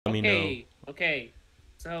Let me know. Okay.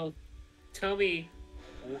 So, tell me,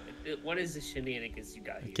 what is the shenanigans you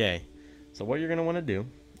got here? Okay. So what you're going to want to do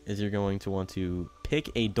is you're going to want to pick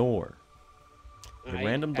a door. A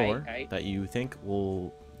random door that you think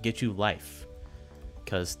will get you life.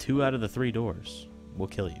 Because 2 out of the 3 doors will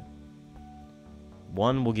kill you.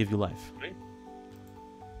 1 will give you life. Right.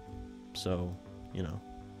 So, you know,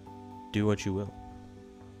 do what you will.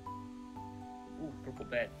 Ooh, purple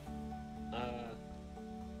bed.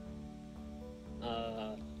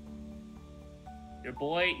 Your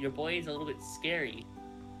boy is a little bit scary.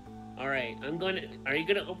 All right, are you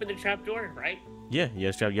gonna open the trap door, right? Yeah, you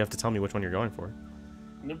have to tell me which one you're going for.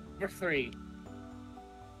 Number 3.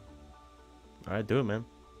 All right, do it, man.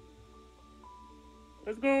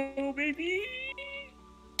 Let's go, baby.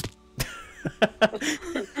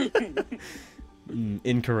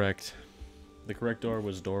 Incorrect. The correct door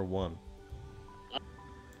was door 1.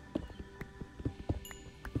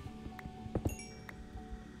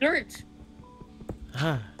 Dirt.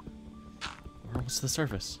 Ah. We're almost to the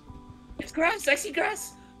surface. It's grass. I see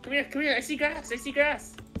grass. Come here. I see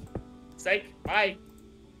grass. Psych. Bye.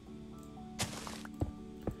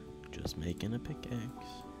 Just making a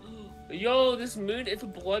pickaxe. Yo, this moon, it's a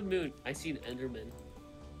blood moon. I see an Enderman.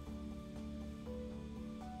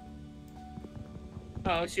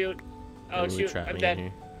 Oh, shoot. Oh, shoot. I'm dead.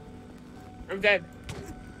 Here. I'm dead.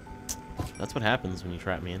 That's what happens when you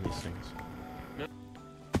trap me in these things. No.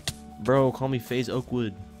 Bro, call me FaZe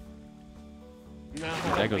Oakwood. No,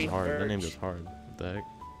 that goes hard. Birch. That name goes hard. What the heck?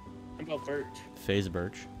 I'm about Birch. FaZe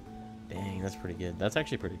Birch. Dang, that's pretty good. That's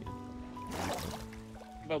actually pretty good.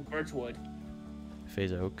 I'm about Birchwood.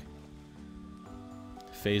 FaZe Oak.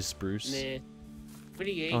 FaZe Spruce. Nah.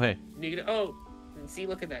 28. Oh, hey. Oh, see,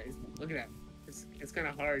 look at that. Look at that. It's kind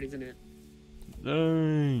of hard, isn't it?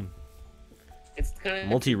 Dang. It's kind of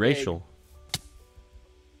multiracial. Do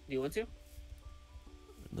you want to?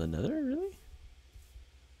 The Nether, really?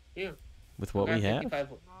 Yeah. With what we have?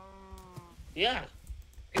 Yeah.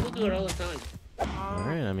 People do it all the time.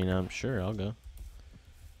 Alright, I mean, I'm sure I'll go.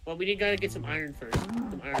 Well, we gotta get some iron first.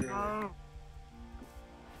 Some iron armor.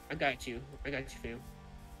 I got you, fam.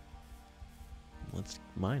 Let's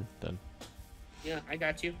mine, then. Yeah, I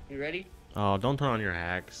got you. You ready? Oh, don't turn on your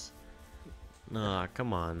hacks. Nah,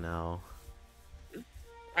 come on now.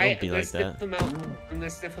 Don't be like that. I'm gonna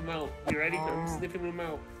sniff him out. You ready? I'm sniffing him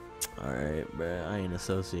out. Alright, bruh. I ain't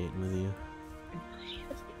associating with you.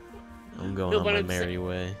 I'm going on my merry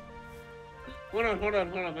way. Hold on.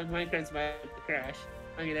 My Minecraft's about to crash.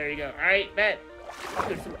 Okay, there you go. Alright, bet.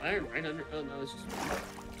 There's some iron right under. Oh, no, it's just.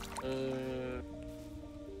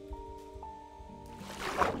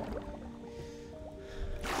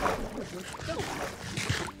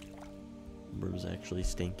 Bro's actually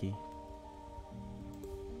stinky.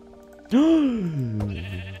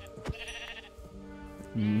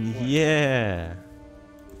 Yeah.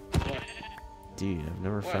 What? Dude, I've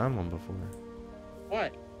never found one before.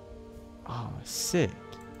 What? Oh, sick.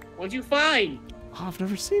 What'd you find? Oh, I've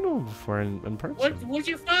never seen one before in person. What'd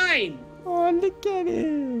you find? Oh, look at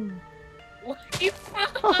him. What'd you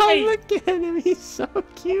find? Oh, look at him. He's so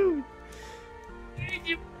cute. What did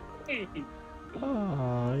you find?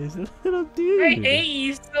 Oh, he's a little dude. I hate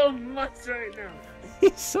you so much right now.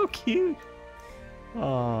 He's so cute.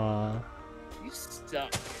 Aw. You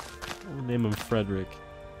suck. I'll name him Frederick.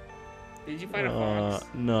 Did you find a fox?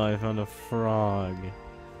 No, I found a frog.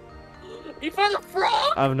 You found a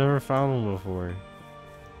frog? I've never found one before.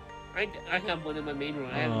 I have one in my main room.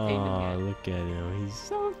 I haven't tamed him yet. Look at him. He's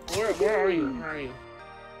so cute. Where are you? Where are you?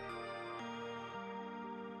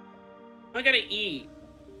 I gotta eat.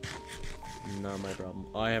 Not my problem.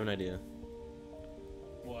 Oh, I have an idea.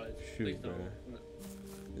 What? Shoot, bro. No.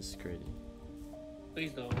 This is crazy.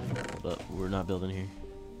 Please don't. But we're not building here.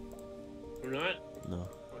 We're not? No.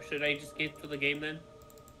 Or should I just get to the game then?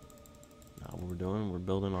 Nah, what we're doing, we're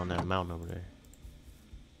building on that mountain over there.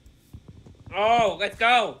 Oh, let's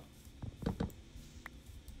go!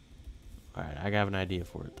 Alright, I have an idea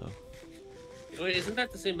for it, though. Wait, isn't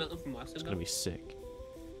that the same mountain from last time? It's gonna be sick.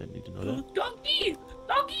 I need to know that. Donkey!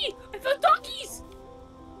 Donkey! I found donkeys!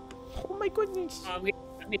 Oh my goodness! I need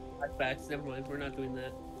flashbacks. Never mind, we're not doing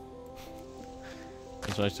that.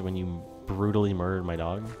 Especially when you brutally murdered my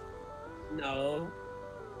dog? No.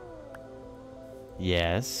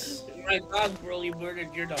 Yes. My dog brutally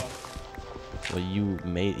murdered your dog. Well,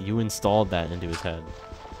 you installed that into his head.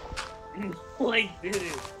 No, I didn't.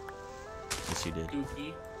 Yes, you did.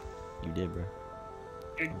 Dookie. You did, bro.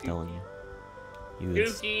 You're I'm dookie. telling you.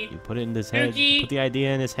 Dookie. You put it in his head. Dookie. Put the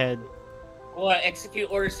idea in his head. What? Execute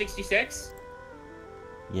Order 66?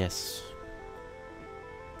 Yes.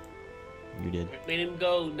 You did. It made him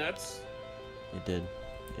go nuts. It did.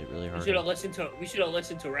 It really hurt. We should have listened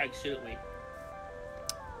to Rex, shouldn't we? It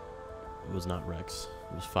was not Rex.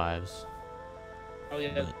 It was Fives. Oh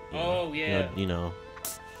yeah. But, oh yeah. You know.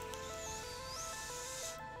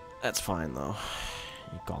 That's fine though.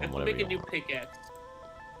 You call him whatever make you a new want. pickaxe.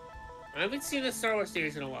 I haven't seen the Star Wars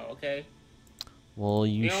series in a while. Okay. Well,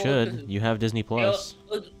 you should. You have Disney Plus.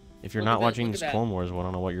 If you're not watching Clone Wars, well, I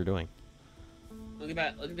don't know what you're doing. Look at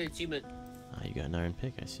that. Look at the achievement. Ah, you got an iron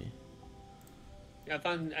pick. I see. Yeah,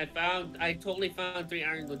 I totally found 3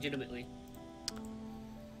 iron legitimately.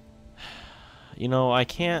 You know, I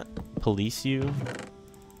can't police you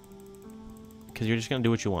because you're just gonna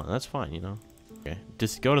do what you want. That's fine, you know. Okay,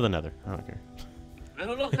 just go to the Nether. I don't care. I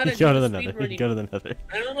don't know how to go to the Nether. Go to the Nether.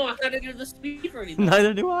 I don't know how to do the speed running.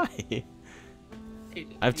 Neither do I.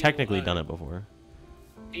 I've technically done it before.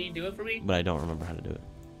 Can you do it for me? But I don't remember how to do it.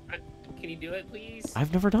 Can you do it, please?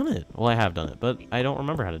 I've never done it. Well, I have done it, but I don't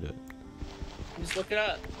remember how to do it. Just look it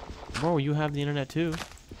up. Bro, you have the internet too.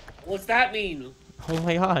 What's that mean? Oh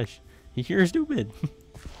my gosh. You're stupid.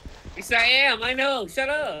 Yes, I am. I know. Shut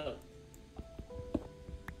up.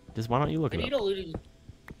 Just why don't you look it up? Looting.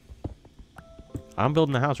 I'm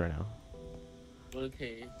building a house right now.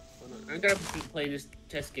 Okay. Hold on. I'm gonna play this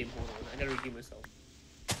test game. Hold on. I gotta redeem myself.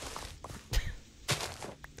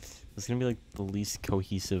 It's gonna be like the least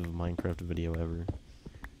cohesive Minecraft video ever.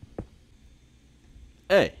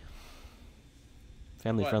 Hey!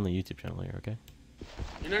 Family friendly YouTube channel here, okay?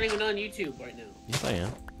 You're not even on YouTube right now. Yes, I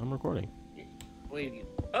am. I'm recording. Wait.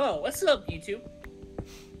 Oh, what's up, YouTube?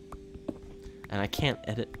 And I can't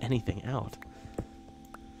edit anything out.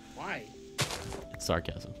 Why? It's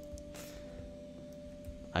sarcasm.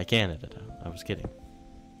 I can edit out. I was kidding.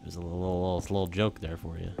 There's a little joke there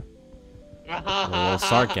for you. A little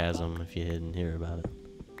sarcasm if you didn't hear about it.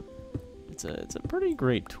 It's a pretty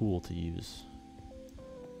great tool to use.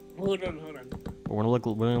 Hold on. We're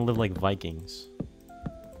gonna live like Vikings.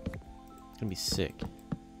 It's gonna be sick.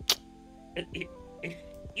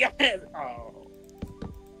 Yes. Oh.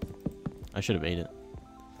 I should have ate it.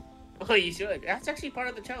 Oh, you should. That's actually part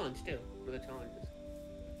of the challenge too. For the challenges.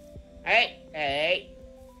 Hey.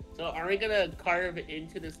 So are we gonna carve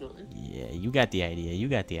into this mountain? Yeah, you got the idea.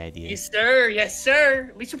 Yes,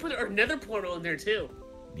 sir. We should put our nether portal in there too.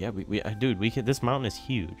 Yeah, dude, we can. This mountain is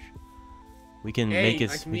huge. We can make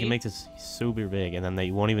it. We can make this super big, and then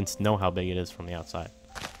they won't even know how big it is from the outside.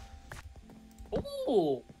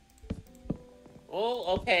 Ooh.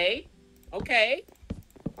 Oh, okay.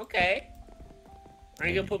 Are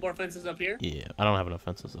you gonna put more fences up here? Yeah, I don't have enough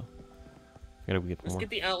fences though. Let's get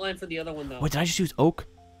the outline for the other one though. Wait, did I just use oak?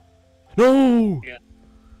 No. Yeah.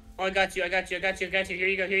 Oh, I got you. Here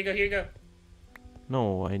you go.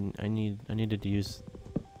 No, I needed to use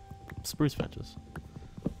spruce fences.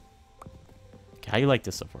 Okay, how you like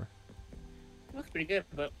this so far? It looks pretty good,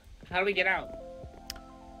 but how do we get out?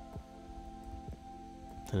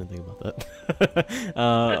 I didn't think about that.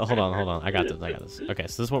 Hold on. I got this. Okay,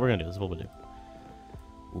 so this is what we're gonna do. This is what we'll do.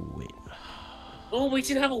 Ooh, wait. Oh, we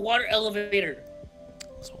should have a water elevator.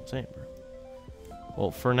 That's what I'm saying, bro.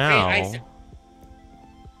 Well, for now...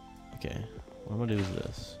 Okay, what I'm gonna do is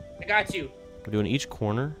this. I got you. We're doing each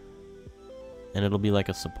corner, and it'll be like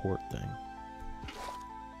a support thing.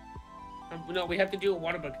 No, we have to do a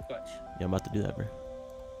water bucket clutch. Yeah, I'm about to do that, bro.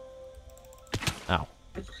 Ow.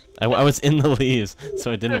 I was in the leaves,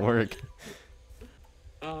 so it didn't work.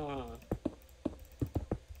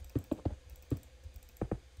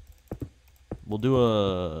 We'll do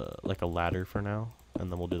a ladder for now, and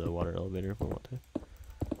then we'll do the water elevator if we want to.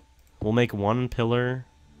 We'll make one pillar.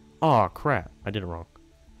 Oh crap! I did it wrong.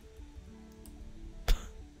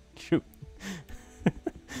 Shoot.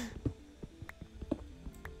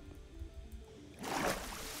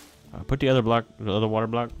 Put the other water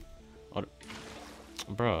block.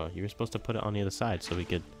 Bro, you were supposed to put it on the other side so we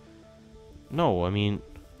could. No, I mean,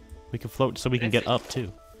 we can float so we can get up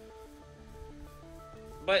too.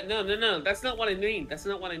 But no, that's not what I mean.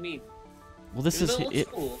 Well, this is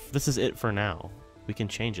it. Cool. This is it for now. We can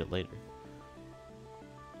change it later.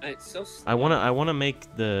 It's so slow. I wanna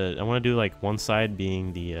make the. I wanna do like one side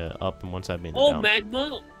being the up and one side being the down. Oh,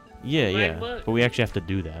 magma. Yeah. But we actually have to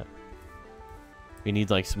do that. We need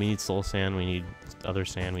soul sand. We need other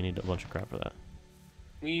sand. We need a bunch of crap for that.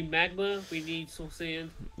 We need magma. We need soul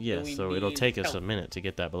sand. Yeah, so it'll take us a minute to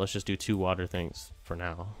get that, but let's just do 2 water things for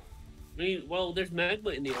now. Well, there's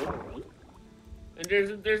magma in the overworld. And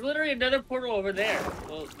there's literally another portal over there.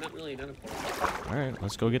 Well, not really another portal. Alright,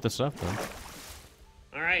 let's go get the stuff then.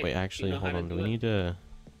 Alright. Wait, actually, hold on. Do we need to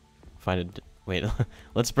find a... Wait,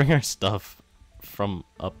 let's bring our stuff from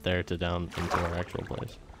up there to down into our actual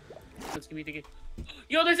place. Let's give me the.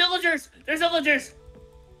 Yo, there's villagers! There's villagers!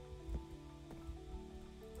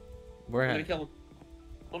 Where I'm at? gonna kill them.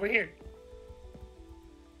 Over here.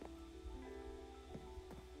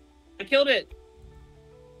 I killed it.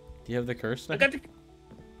 Do you have the curse now? I got the.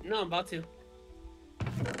 No, I'm about to.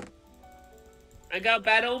 I got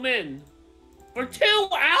bad omen. For 2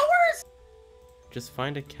 hours? Just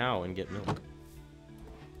find a cow and get milk.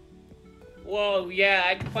 Whoa, yeah,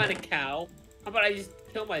 I can find a cow. How about I just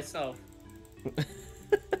kill myself?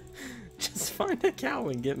 Just find a cow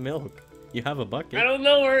and get milk. You have a bucket. I don't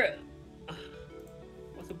know where.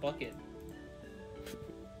 What's a bucket?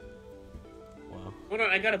 Wow. Hold on,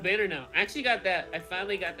 I got a banner now. I actually got that. I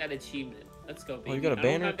finally got that achievement. Let's go, baby. Oh, you got a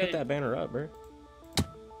banner? Put that banner up, bro.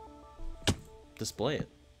 Display it.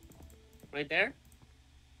 Right there?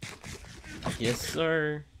 Yes,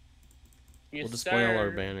 sir. Yes, We'll display all our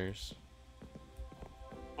sir. banners.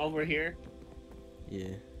 Over here? Yeah.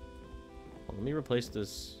 Well, let me replace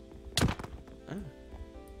this. Ah.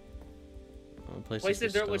 I'll replace Place the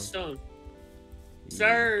this dirt with stone. Yeah.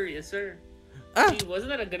 Sir, yes, sir. Ah! Gee, wasn't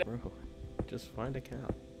that a good... Bro, just find a cow.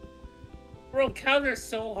 Bro, cows are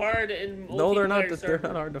so hard and... No, they're not. They're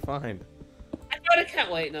not hard to find. I got a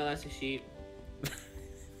cow. Wait, no, that's a sheep.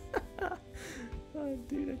 Oh,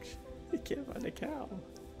 dude, you can't find a cow.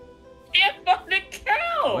 Can't find a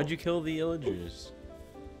cow! Why'd you kill the illagers?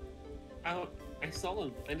 I saw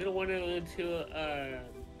them. I didn't want to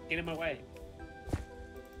get in my way.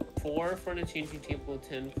 4 for an enchanting table,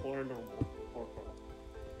 10 for a normal. 4 for.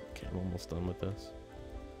 Okay, I'm almost done with this.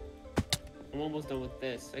 I'm almost done with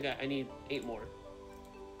this. I need 8 more.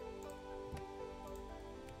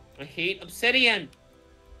 I hate obsidian.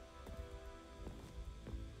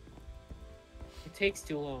 It takes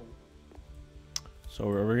too long. So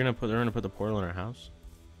are we gonna put? They're gonna put the portal in our house.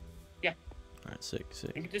 Yeah. All right, sick.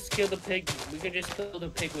 We can just kill the pig. We can just kill the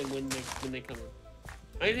pigmen when they come in.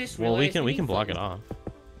 I just Well, realized we can block it off.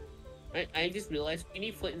 I just realized we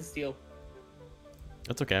need flint and steel.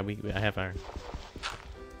 That's okay. I have iron.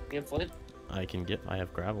 You have flint? I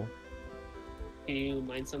have gravel. Can you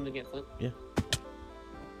mine some to get flint? Yeah.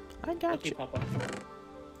 I got you. Papa.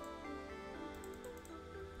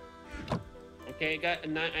 Okay,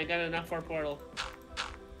 I got enough for a portal.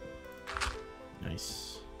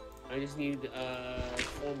 Nice. I just need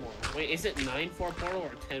 4 more. Wait, is it 9 for a portal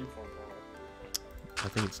or 10 for a portal? I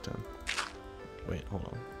think it's 10. Wait, hold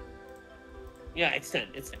on. Yeah, it's 10.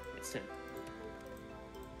 It's 10. It's 10.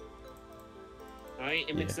 Alright,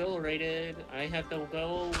 I'm accelerated. I have to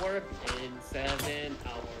go work in 7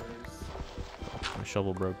 hours. My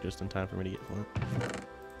shovel broke just in time for me to get flint.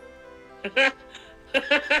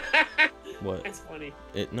 What? That's funny.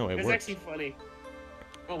 No, it It's worked. actually funny.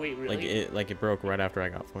 Oh wait, really? It broke right after I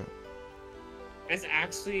got flint. It's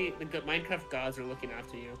actually the Minecraft gods are looking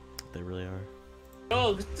after you. They really are.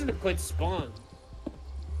 Oh, this is a good spawn.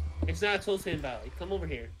 It's not a Tulsa Valley. Come over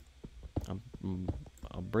here.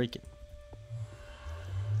 I'll break it.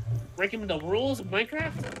 Breaking the rules of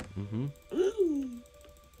Minecraft? Mm-hmm. Ooh.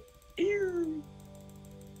 Ew.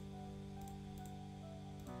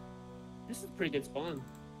 This is a pretty good spawn.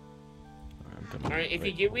 Alright, if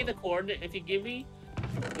you give me the coordinate, if you give me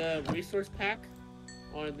the resource pack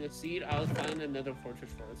or the seed, I'll find another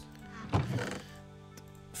fortress for us.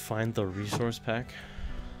 Find the resource pack?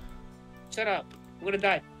 Shut up. I'm gonna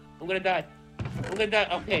die. I'm gonna die. I'm gonna die.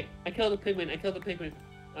 Okay, I killed the pigman. I killed the pigman.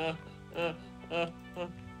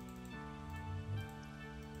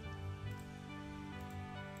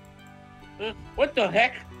 What the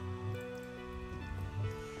heck?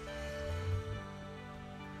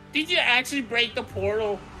 Did you actually break the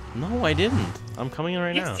portal? No, I didn't. I'm coming in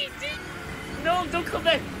right now. Yes, you did. No, don't come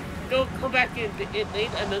back. Don't come back in. It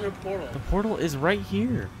made another portal. The portal is right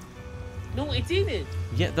here. No, it didn't.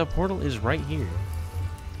 Yeah, the portal is right here.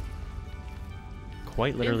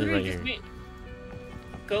 Quite literally right here.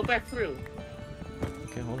 Go back through.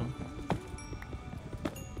 Okay, hold on.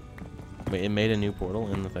 Wait, it made a new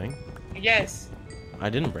portal in the thing? Yes. I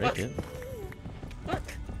didn't break it. Look.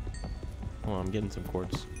 Hold on, I'm getting some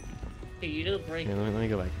quartz. Hey, you didn't break it. Let me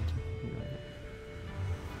go back.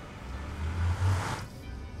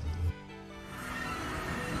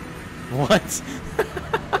 What?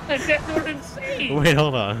 That's what I'm saying. Wait,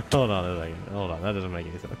 hold on. Hold on a second. Hold on, that doesn't make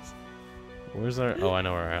any sense. Where's our... Oh, I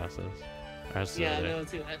know where our house is. Our house is Yeah, over I there. know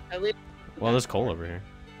too. I live... Well, there's coal over here.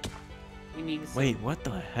 We need some... Wait, what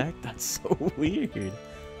the heck? That's so weird.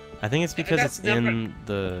 I think it's because it's in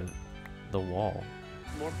the wall.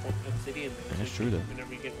 More obsidian. That's true, though.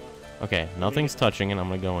 Whenever you get one. Okay, nothing's touching, and I'm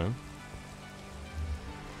gonna go in.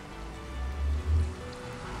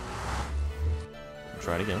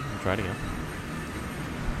 Try it again. Try it again.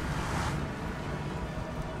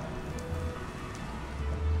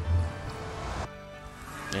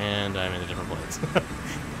 And I'm in a different place.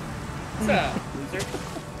 What's up, loser?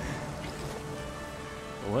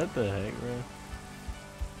 What the heck, bro?